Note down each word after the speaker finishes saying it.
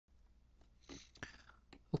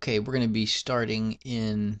Okay, we're going to be starting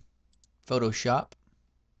in Photoshop.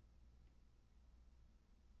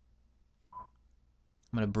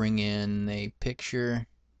 I'm going to bring in a picture,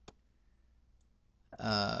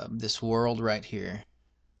 this world right here.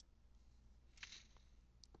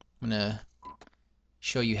 I'm going to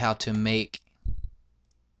show you how to make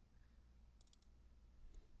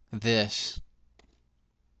this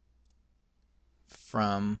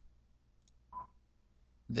from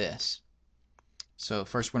this. So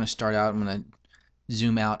first we're going to start out. I'm going to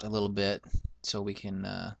zoom out a little bit so we can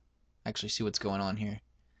actually see what's going on here.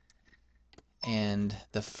 And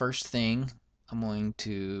the first thing, I'm going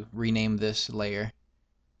to rename this layer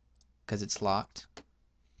because it's locked.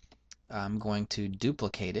 I'm going to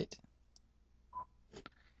duplicate it.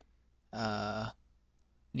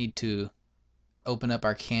 Need to open up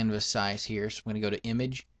our canvas size here. So I'm going to go to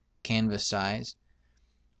Image, Canvas Size.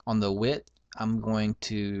 On the width, I'm going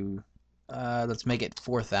to, let's make it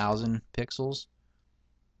 4,000 pixels.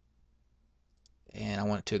 And I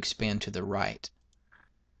want it to expand to the right.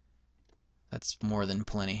 That's more than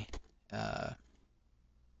plenty.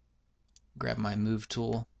 Grab my Move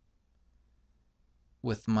tool.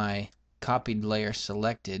 With my copied layer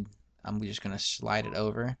selected, I'm just going to slide it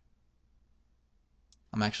over.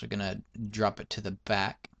 I'm actually going to drop it to the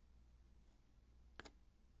back.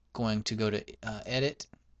 Going to go to Edit,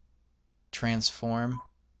 Transform,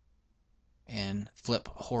 and flip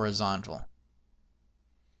horizontal.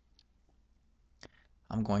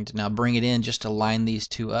 I'm going to now bring it in just to line these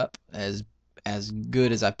two up as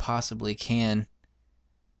good as I possibly can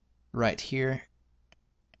right here.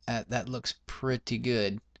 That looks pretty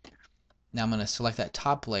good. Now I'm going to select that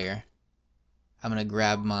top layer. I'm going to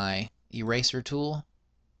grab my eraser tool.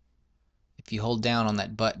 If you hold down on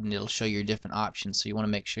that button, it'll show you different options. So you want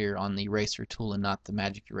to make sure you're on the eraser tool and not the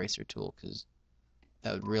magic eraser tool, because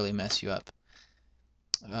that would really mess you up.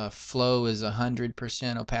 Flow is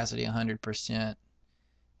 100%, opacity 100,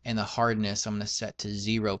 and the hardness I'm going to set to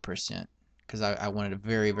 0% because I wanted a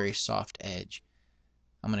very, very soft edge.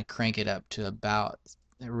 I'm going to crank it up to about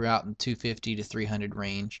in 250 to 300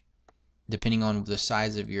 range, depending on the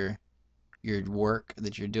size of your work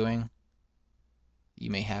that you're doing.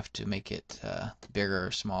 You may have to make it bigger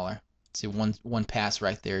or smaller. See, one pass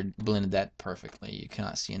right there blended that perfectly. You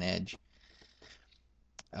cannot see an edge.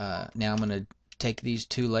 Now I'm going to take these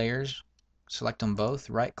two layers, select them both,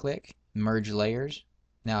 right click, merge layers.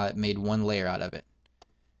 Now it made one layer out of it.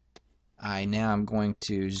 Now I'm going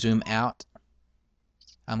to zoom out.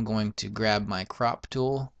 I'm going to grab my crop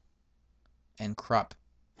tool and crop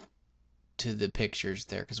to the pictures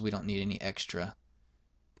there because we don't need any extra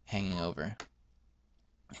hanging over. And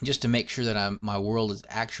just to make sure that my world is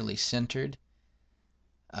actually centered,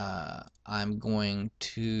 I'm going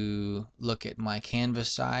to look at my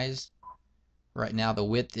canvas size. Right now the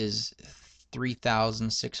width is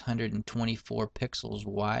 3,624 pixels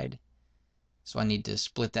wide. So I need to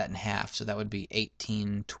split that in half. So that would be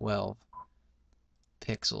 1812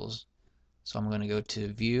 pixels. So I'm going to go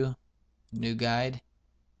to View, New Guide,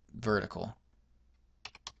 Vertical,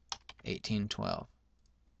 1812.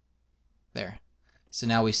 There. So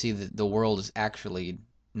now we see that the world is actually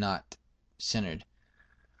not centered.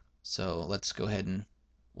 So let's go ahead and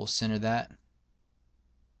we'll center that,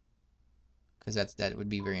 because that would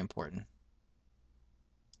be very important.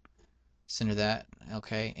 Center that,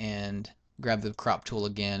 okay, and grab the crop tool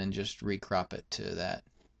again and just recrop it to that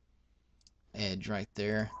edge right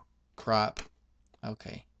there. Crop.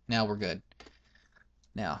 Okay, now we're good.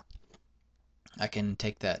 Now I can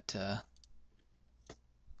take that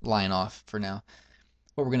line off for now.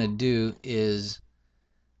 What we're going to do is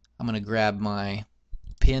I'm going to grab my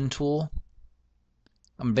pen tool.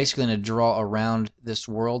 I'm basically going to draw around this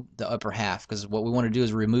world, the upper half, because what we want to do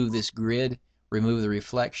is remove this grid, remove the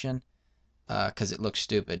reflection, because it looks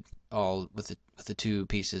stupid all with the two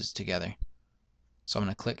pieces together. So I'm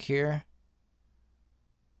going to click here.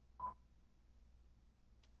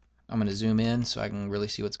 I'm going to zoom in so I can really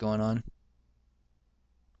see what's going on.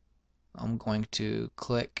 I'm going to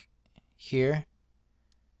click here.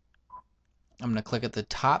 I'm going to click at the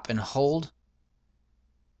top and hold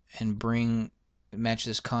and match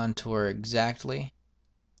this contour exactly.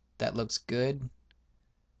 That looks good.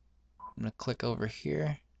 I'm going to click over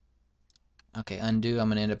here. Okay, undo. I'm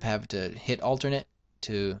going to end up having to hit alternate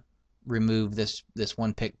to remove this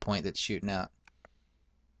one pick point that's shooting out.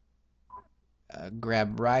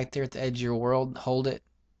 Grab right there at the edge of your world, hold it,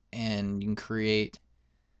 and you can create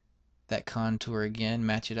that contour again,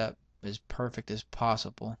 match it up as perfect as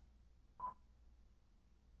possible.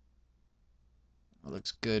 It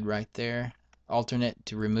looks good right there. Alternate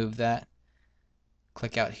to remove that.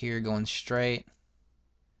 Click out here, going straight.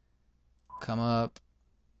 come up,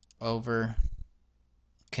 over,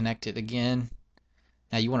 connect it again.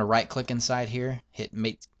 Now you want to right click inside here, hit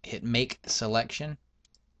make selection,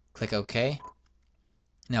 click OK.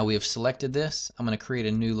 Now we have selected this. I'm going to create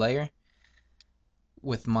a new layer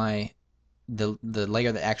with the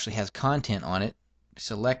layer that actually has content on it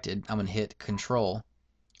selected. I'm going to hit Control.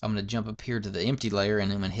 I'm going to jump up here to the empty layer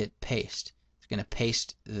and I'm going to hit paste. It's going to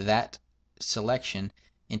paste that selection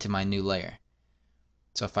into my new layer.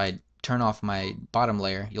 So if I turn off my bottom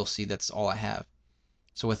layer, you'll see that's all I have.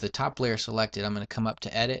 So with the top layer selected, I'm going to come up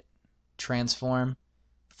to Edit, Transform,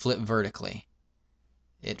 Flip Vertically.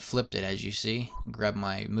 It flipped it, as you see. Grab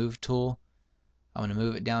my Move tool. I'm going to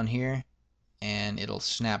move it down here and it'll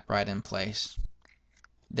snap right in place.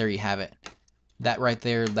 There you have it. That right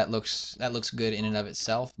there, that looks good in and of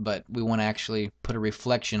itself, but we want to actually put a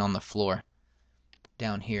reflection on the floor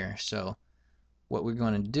down here. So what we're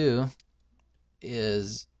going to do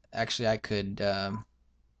is, actually I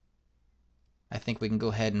think we can go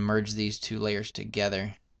ahead and merge these two layers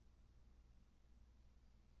together.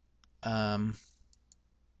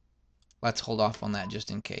 Let's hold off on that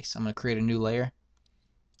just in case. I'm going to create a new layer.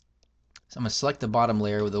 So I'm going to select the bottom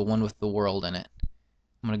layer with the one with the world in it.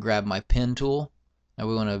 I'm going to grab my pen tool. Now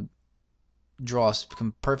we want to draw a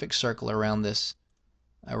perfect circle around this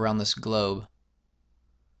globe.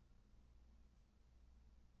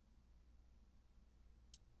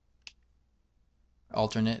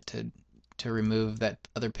 Alternate to remove that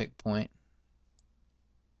other pick point.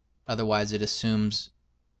 Otherwise it assumes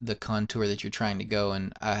the contour that you're trying to go,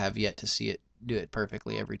 and I have yet to see it do it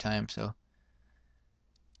perfectly every time. So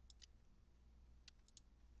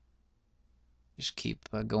just keep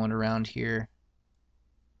going around here.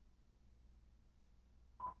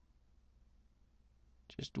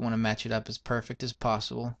 Just want to match it up as perfect as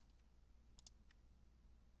possible.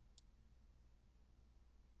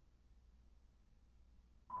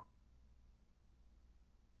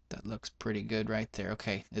 That looks pretty good right there.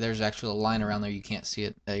 Okay, there's actually a line around there. You can't see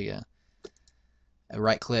it. A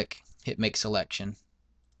right click, hit make selection.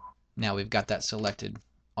 Now we've got that selected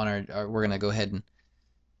on we're gonna go ahead and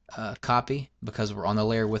copy, because we're on the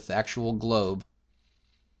layer with the actual globe.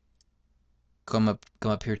 Come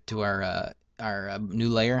up here to our new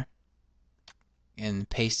layer and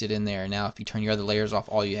paste it in there. Now if you turn your other layers off,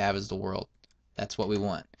 all you have is the world. That's what we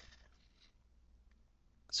want.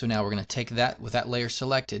 So now we're going to take that, with that layer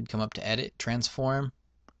selected, come up to Edit, Transform,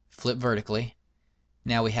 Flip Vertically.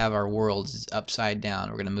 Now we have our worlds upside down.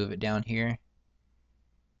 We're going to move it down here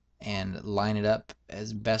and line it up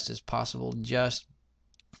as best as possible, just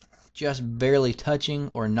barely touching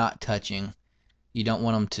or not touching. You don't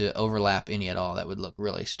want them to overlap any at all. That would look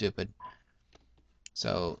really stupid.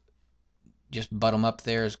 So just butt them up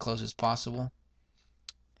there as close as possible,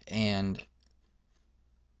 and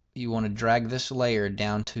you want to drag this layer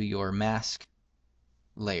down to your mask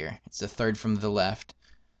layer. It's the third from the left.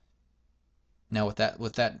 Now with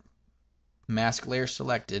that mask layer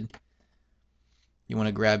selected, you want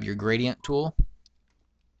to grab your gradient tool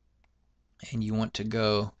and you want to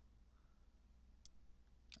go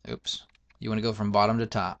from bottom to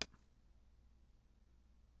top.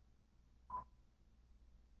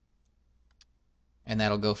 And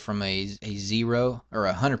that'll go from a 0 or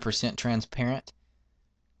 100% transparent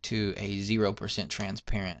to a 0%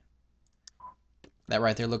 transparent. That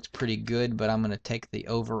right there looks pretty good, but I'm going to take the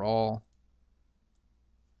overall,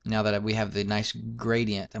 now that we have the nice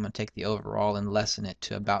gradient, I'm going to take the overall and lessen it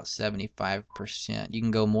to about 75%. You can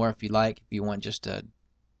go more if you like, if you want just a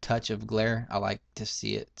touch of glare. I like to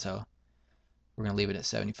see it, so we're going to leave it at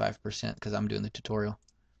 75% because I'm doing the tutorial.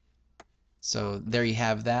 So there you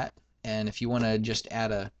have that. And if you want to just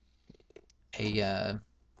add a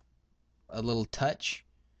little touch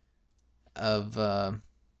of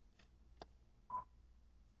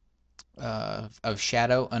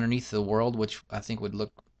shadow underneath the world, which I think would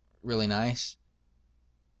look really nice,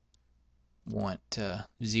 want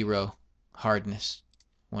 0 hardness.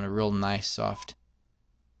 Want a real nice soft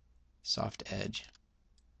edge.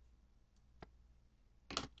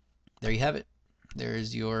 There you have it.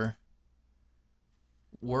 There's your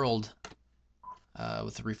world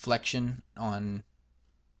with a reflection on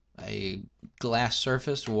a glass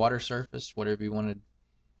surface, water surface, whatever you want to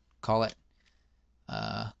call it.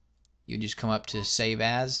 You just come up to Save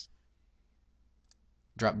As,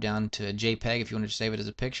 drop down to a JPEG if you want to save it as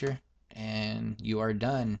a picture, and you are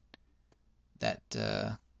done. That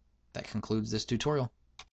concludes this tutorial.